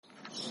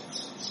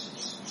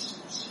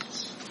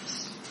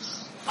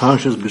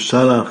Parashos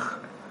Beshalach,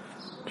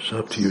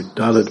 chapter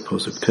Yudaled,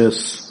 Posuk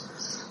Tes.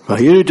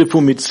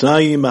 Vayirtefu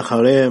Mitzrayim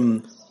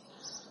acharem.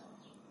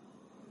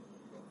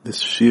 This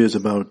shir is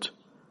about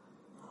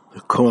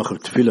the koach of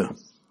Tefillah.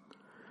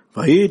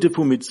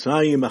 Vayirtefu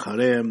Mitzrayim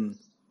acharem.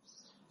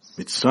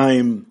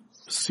 Mitzrayim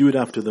pursued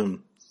after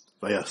them.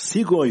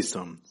 Vayasigu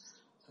oisam.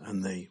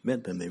 And they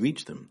met them, they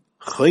reached them.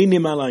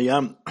 Choinim al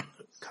hayam,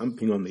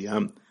 camping on the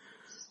yam.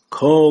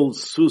 Kol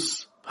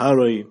sus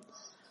paroi.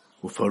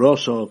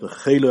 Ufarosha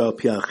v'chelu al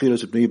pi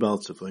achiros b'nei bal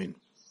tzefoin.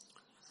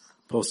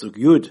 Posuk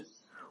Yud.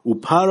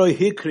 Uparoi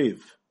hikriv.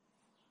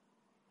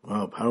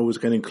 Wow, Paro was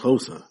getting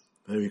closer,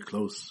 very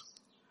close.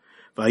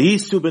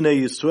 Vayistu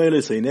b'nei Yisrael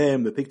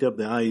eseinem. They picked up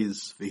their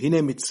eyes.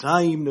 V'hine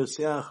Mitzrayim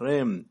nosei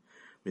acharem.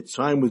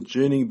 Mitzrayim was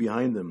journeying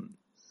behind them.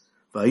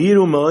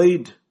 Vayiru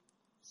ma'id.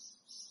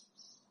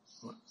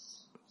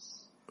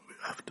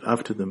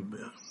 After them,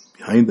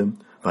 behind them.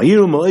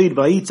 Vayiru ma'id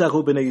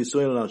vayitzachu b'nei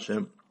Yisrael al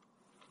Hashem.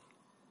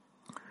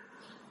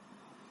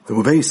 They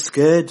were very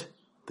scared,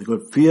 they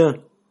got fear,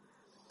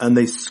 and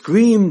they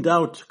screamed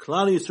out,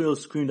 Klal Yisrael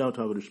screamed out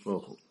HaKadosh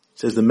Baruch Hu.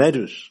 Says the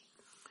Medrash,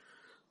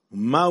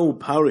 Ma'u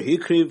Paro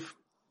Hikriv.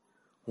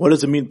 What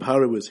does it mean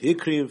Paro was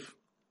Hikriv?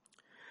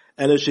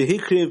 Ela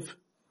shehikriv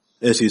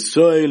es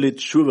Yisrael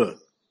l'tshuva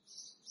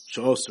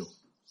she'osu.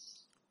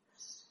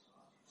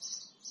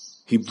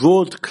 He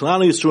brought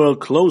Klal Yisrael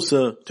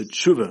closer to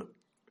tshuva.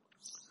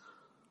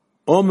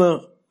 Omer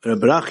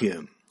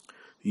Rebrachia.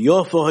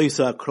 Yofa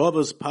haisa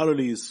krovas Paro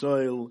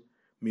Yisrael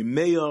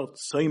mimeya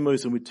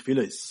tzaimos and with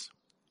tefillas.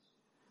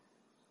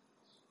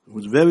 It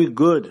was very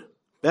good,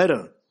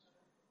 better.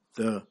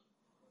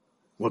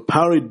 What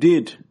Paro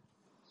did,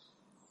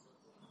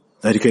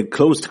 that he get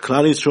close to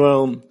Klal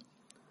Yisrael,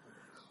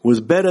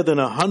 was better than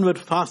 100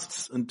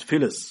 fasts and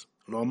tefillas.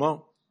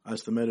 Lama,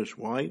 asked the Medrash,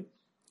 why?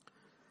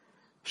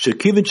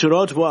 Shekivin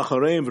shirot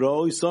v'achareim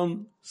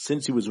v'ra'oisam,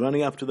 since he was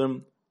running after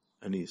them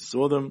and he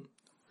saw them.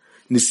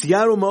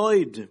 Nisyaru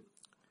ma'od.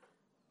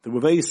 They were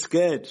very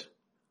scared.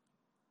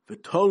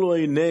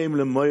 V'toloi neim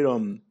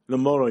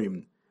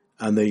l'morim,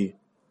 and they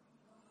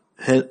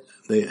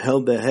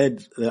held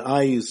their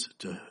eyes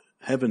to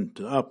heaven,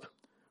 to up.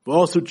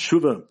 V'asu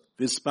tshuva,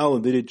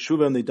 v'spal, they did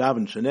tshuva and they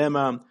daven,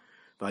 shenema,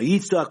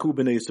 v'yitzaku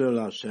b'nei Yisrael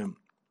Hashem.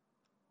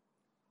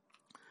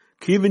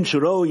 Kivin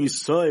shiro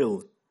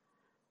Yisrael,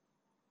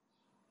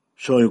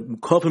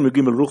 kofim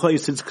v'gimel ruchai,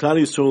 since Klal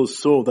Yisrael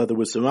saw that they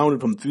were surrounded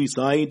from three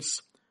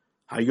sides,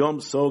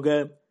 hayom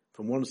soge,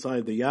 from one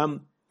side the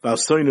yam,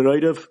 v'asoin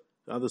roidev,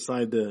 the other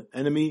side the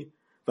enemy,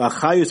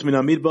 v'achayus min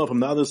hamidbar, from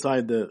the other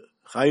side the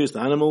chayus, the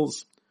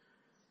animals.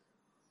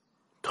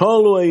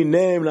 Toloi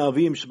neim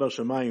la'avim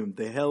shebashamayim.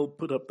 They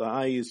put up their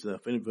eyes, and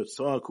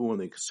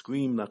they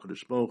screamed,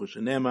 HaKadosh Baruch Hu,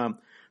 shenema,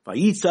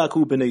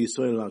 v'yitzaku b'nei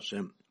Yisrael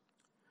Hashem.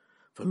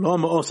 V'lo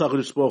ma'os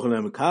HaKadosh Baruch Hu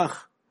lehem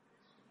kach.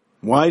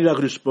 Why did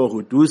HaKadosh Baruch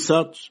Hu do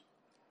such?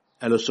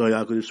 Elo shoy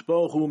HaKadosh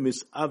Baruch Hu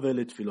mis'ave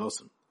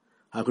letfilosim.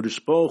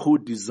 HaKadosh Baruch Hu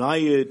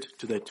desired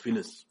to their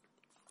tefillas.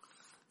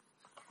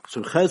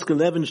 So Cheskel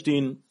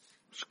Levenstein,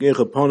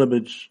 Shgecha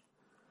Ponovich,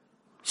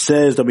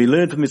 says that we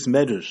learn from this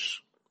Medrash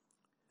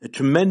a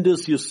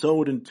tremendous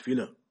yesod in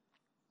Tefillah.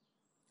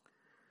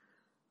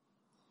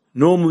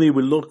 Normally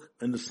we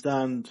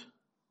understand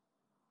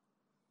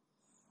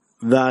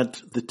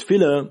that the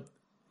Tefillah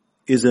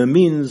is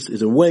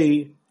a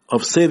way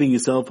of saving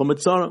yourself from a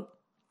tzara.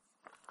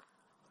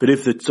 But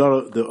if the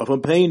tzara,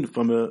 from pain,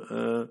 from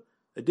a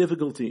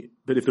difficulty,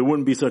 but if there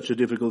wouldn't be such a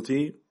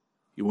difficulty,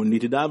 you wouldn't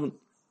need to daven.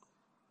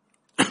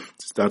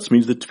 That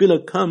means the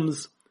Tefillah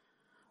comes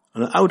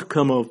an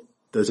outcome of,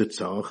 there's a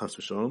tzara, chas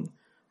v'shalom.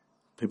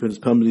 His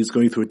family is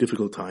going through a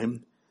difficult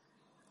time,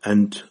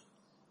 and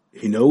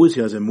he knows,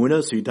 he has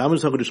emunah, so he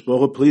davens HaKadosh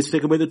Baruch Hu, please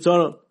take away the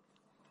tzara.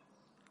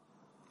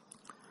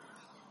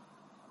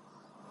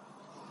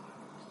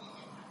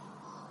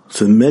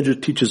 So the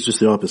Medrash teaches just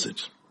the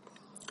opposite.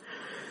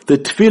 The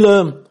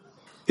tefillah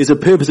is a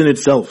purpose in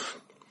itself,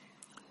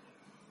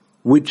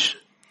 which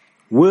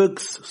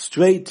works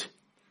straight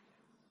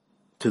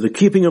to the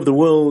keeping of the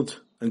world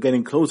and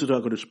getting closer to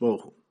HaKadosh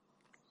Baruch Hu.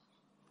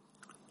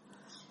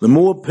 The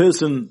more a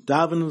person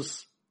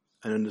davens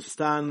and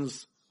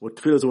understands what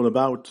tefillah is all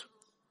about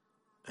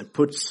and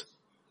puts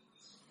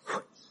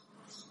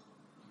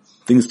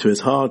things to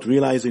his heart,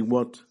 realizing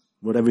what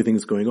everything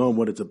is going on,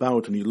 what it's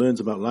about, and he learns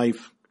about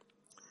life,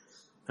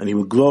 and he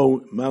will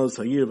grow, malas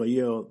hayir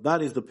vayir,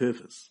 that is the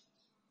purpose.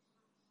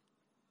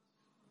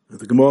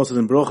 The Gemara says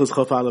in Brochas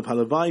Chaf Aleph,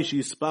 halavai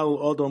sheyispal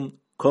odom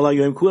kol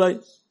hayom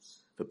kulai.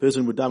 If a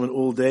person would daven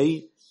all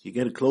day, he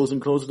get closer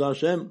and closer to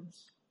Hashem.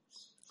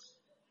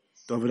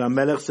 David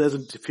HaMelech says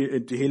in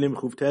Tehillim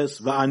Chuvtes,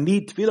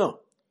 Va'ani Tefillah.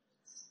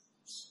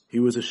 He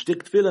was a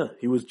shtik Tefillah.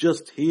 He was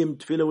just him.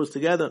 Tefillah was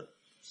together.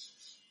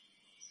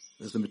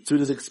 As the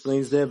Metzudas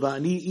explains there,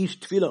 Va'ani ish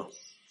Tefillah.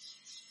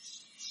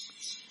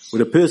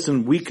 When a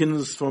person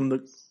weakens from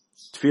the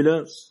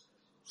Tefillah,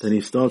 then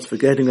he starts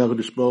forgetting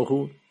HaKadosh Baruch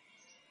Hu,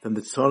 then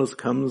the Tzaras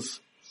comes,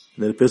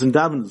 and then the person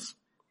davens.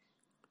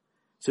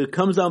 So it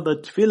comes out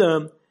that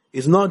Tefillah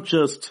is not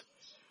just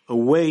a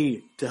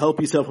way to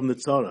help yourself from the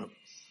tzara.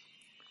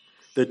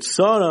 The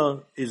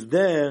tzara is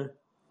there,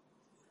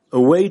 a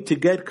way to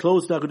get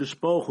close to HaKadosh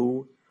Baruch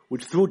Hu,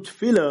 which through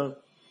tefillah,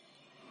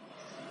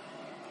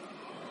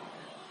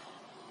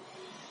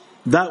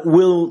 that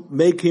will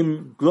make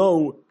him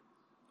grow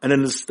and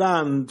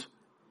understand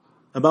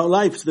about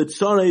life. So the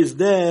tzara is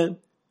there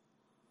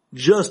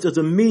just as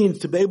a means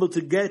to be able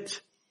to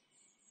get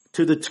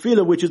to the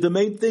tefillah, which is the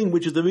main thing,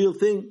 which is the real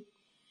thing.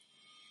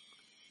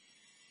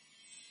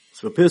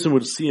 So a person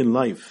would see in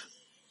life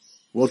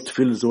what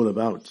tefillah is all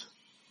about.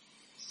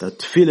 That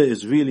tefillah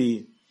is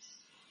really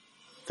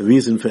the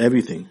reason for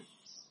everything.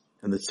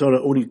 And the tzara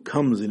only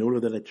comes in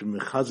order that you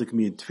mechazik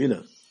me in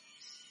tefillah.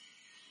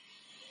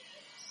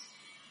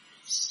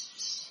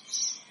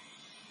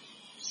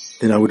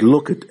 Then I would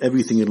look at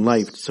everything in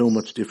life so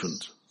much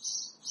different.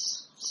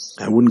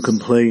 I wouldn't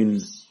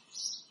complain.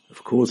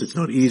 Of course, it's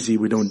not easy.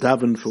 We don't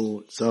daven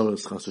for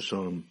tzaras, chas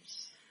v'shalom.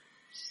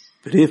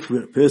 But if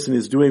a person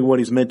is doing what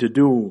he's meant to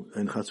do,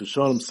 and chas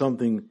v'shalom,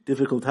 something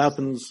difficult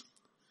happens,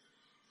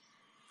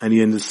 and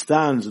he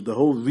understands that the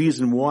whole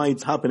reason why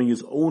it's happening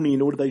is only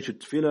in order that he should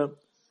tefillah, and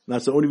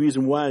that's the only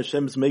reason why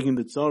Hashem is making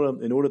the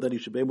tzara, in order that he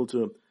should be able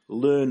to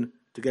learn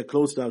to get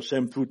close to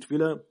Hashem through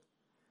tefillah,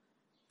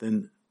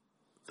 then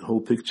the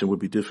whole picture would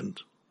be different.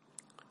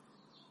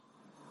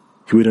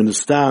 He would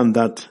understand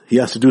that he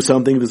has to do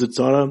something if there's a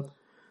tzara,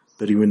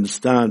 but he would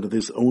understand that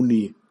there's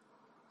only,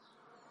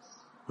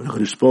 when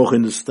HaKadosh Baruch Hu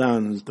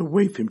understands, the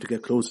way for him to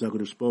get close to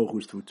HaKadosh Baruch Hu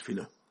is through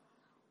tefillah.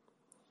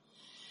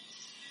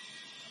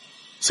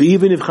 So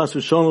even if chas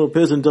v'shalom a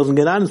person doesn't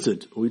get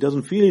answered, or he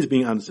doesn't feel he's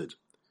being answered,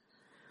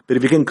 but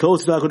if he can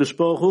close to HaKadosh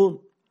Baruch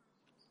Hu,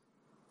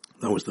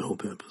 that was the whole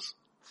purpose.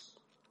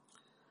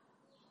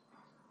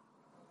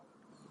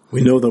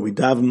 We know that we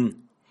daven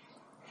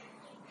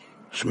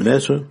Shemoneh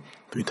Esrei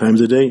 3 times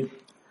a day.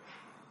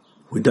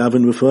 We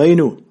daven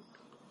R'fa'enu.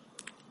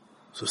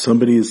 So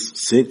somebody is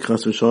sick,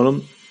 chas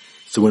v'shalom.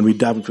 So when we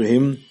daven for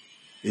him,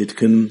 it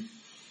can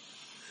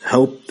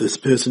help this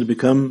person to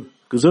become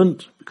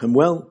gesund, become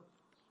well.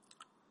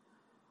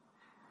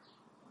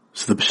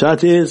 So the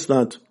pshat is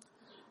that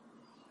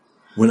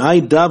when I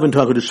daven to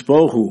HaKadosh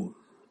Baruch Hu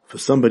for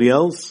somebody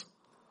else,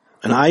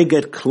 and I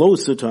get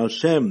closer to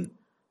Hashem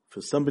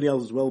for somebody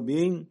else's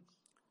well-being,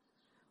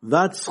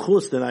 that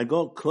schus that I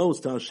got close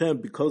to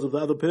Hashem because of the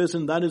other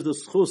person, that is the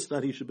schus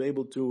that he should be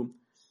able to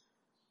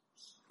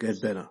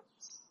get better.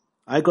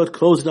 I got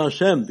close to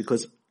Hashem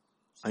because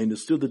I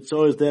understood that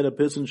tzara is there, a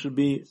person should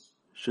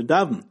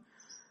daven.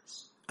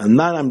 And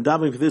now I'm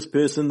davening for this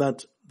person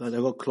that I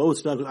got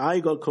close to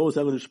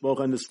HaKadosh Baruch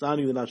Hu,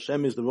 understanding that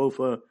Hashem is the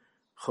Rofa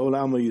Chol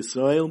Am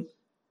Yisrael.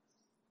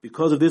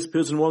 Because of this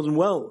person wasn't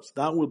well, so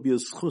that would be a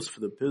schus for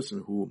the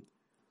person who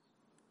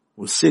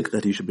was sick,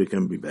 that he should be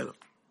better.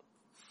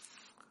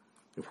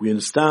 If we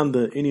understand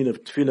the inyan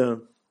of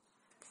tefillah,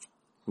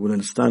 we will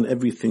understand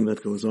everything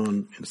that goes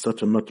on in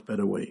such a much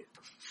better way.